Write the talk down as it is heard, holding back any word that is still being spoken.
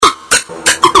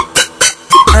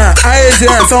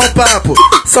Jean, só um papo.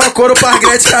 Só couro pra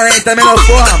Gretchen carente, da melhor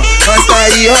forma. Nós tá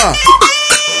aí, ó.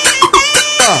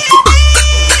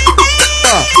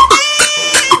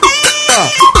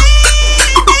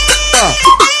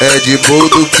 É de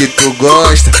boldo que tu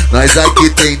gosta, nós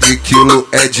aqui tem de quilo.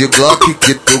 É de Glock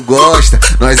que tu gosta,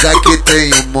 nós aqui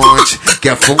tem um monte.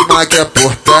 Quer fumar, quer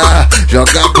portar,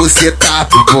 joga buceta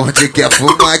pro bonde. Quer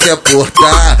fumar, quer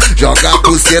portar, joga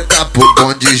buceta pro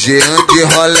bonde. Jean de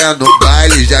rolé no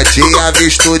baile, já tinha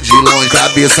visto de longe.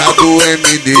 Cabeça do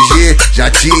MDG,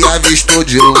 já tinha visto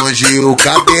de longe. O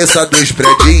cabeça dos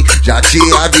predinhos, já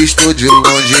tinha visto de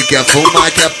longe. Quer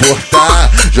fumar, quer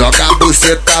portar, joga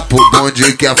buceta pro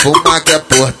bonde. Quer fumar, quer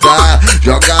portar,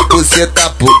 joga buceta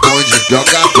pro bonde.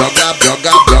 Joga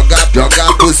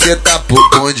buceta pro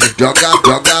bonde.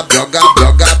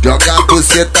 Joga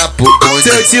buceta pro bonde. Se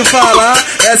eu te falar,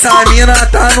 essa mina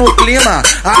tá no clima.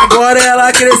 Agora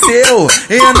ela cresceu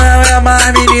e não é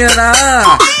mais menina.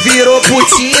 Virou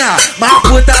putinha, mas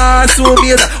puta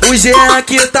assumida. O Jean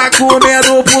que tá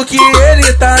comendo porque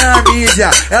ele tá na mídia.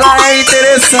 Ela é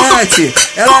interessante,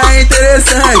 ela é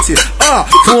interessante. Ó,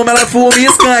 fuma, ela fuma e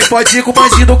skunk. Pode ir com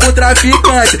bandido, com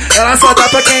traficante. Ela só dá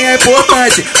pra quem é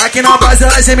importante. Aqui na base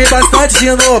ela geme bastante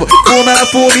de novo. Fuma, ela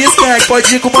fuma e skunk.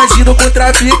 Pode ir com bandido, com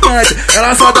traficante.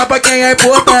 Ela só dá pra quem é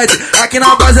importante. Aqui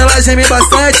na base ela geme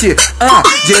bastante.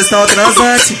 Gestão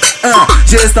transante,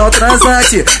 gestão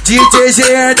transante. DJ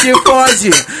Jean te foge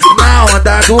na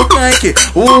onda do tanque.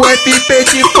 O FP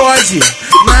te foge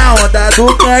na onda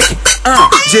do tanque.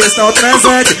 Gestão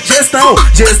transante,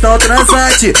 gestão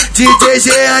transante. DJ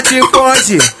Jean te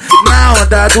foge na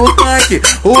onda do tanque.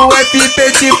 O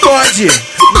FP te foge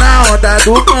na onda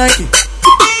do tanque.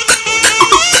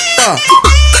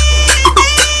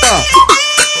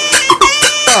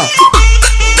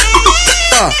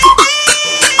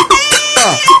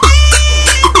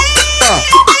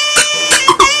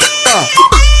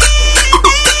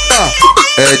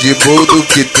 É de boldo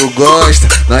que tu gosta,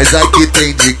 nós aqui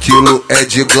tem de quilo. É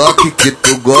de Glock que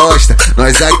tu gosta,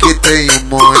 nós aqui tem um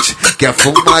monte. Quer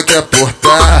fumar, quer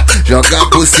portar, joga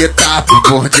buceta pro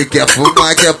bonde. Quer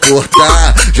fumar, quer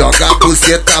portar, joga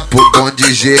buceta pro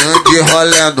bonde. Jean de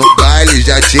rolé no baile,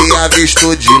 já tinha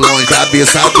visto de longe.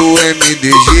 Cabeça do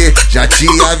MDG, já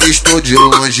tinha visto de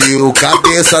longe. O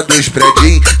cabeça dos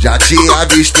predinhos, já tinha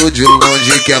visto de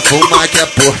longe. Quer fumar, quer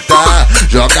portar,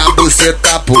 joga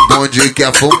buceta pro bonde.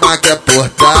 Quer fumar, quer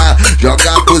portar,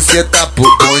 joga buceta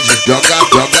pro bonde. Joga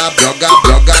buceta pro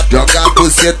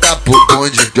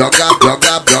bonde.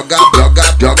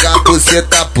 Joga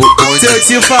buceta pro bonde. Se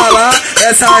eu te falar,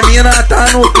 essa mina tá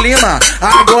no clima.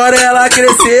 Agora ela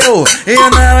cresceu e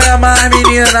não é mais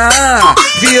menina.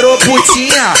 Virou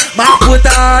putinha, mas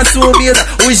puta assumida.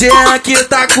 O Jean que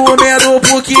tá comendo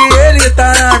porque ele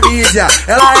tá na mídia.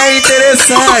 Ela é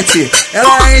interessante,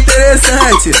 ela é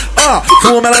interessante. Ó,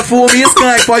 fuma, ela fuma e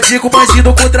skunk. Pode ir com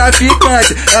bandido, com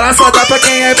traficante. Ela só dá pra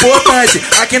quem é importante.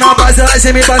 Aqui na base ela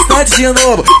geme bastante de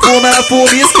novo. Fuma, ela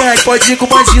fuma e skunk. Pode ir com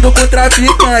bandido, com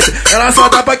traficante. Ela só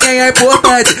dá pra quem é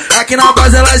importante. Aqui na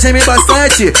base ela geme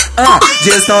bastante.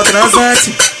 Gestão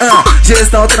transante,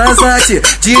 gestão transante.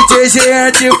 DJ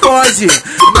Jean te foge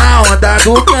na onda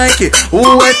do tanque.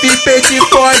 O FP te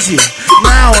foge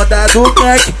na onda do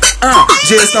tanque.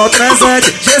 Gestão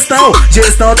transante,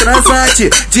 gestão transante.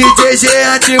 DJ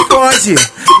Jean te foge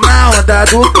na onda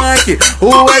do tanque.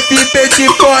 O FP te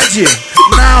foge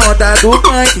na onda do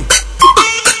tanque.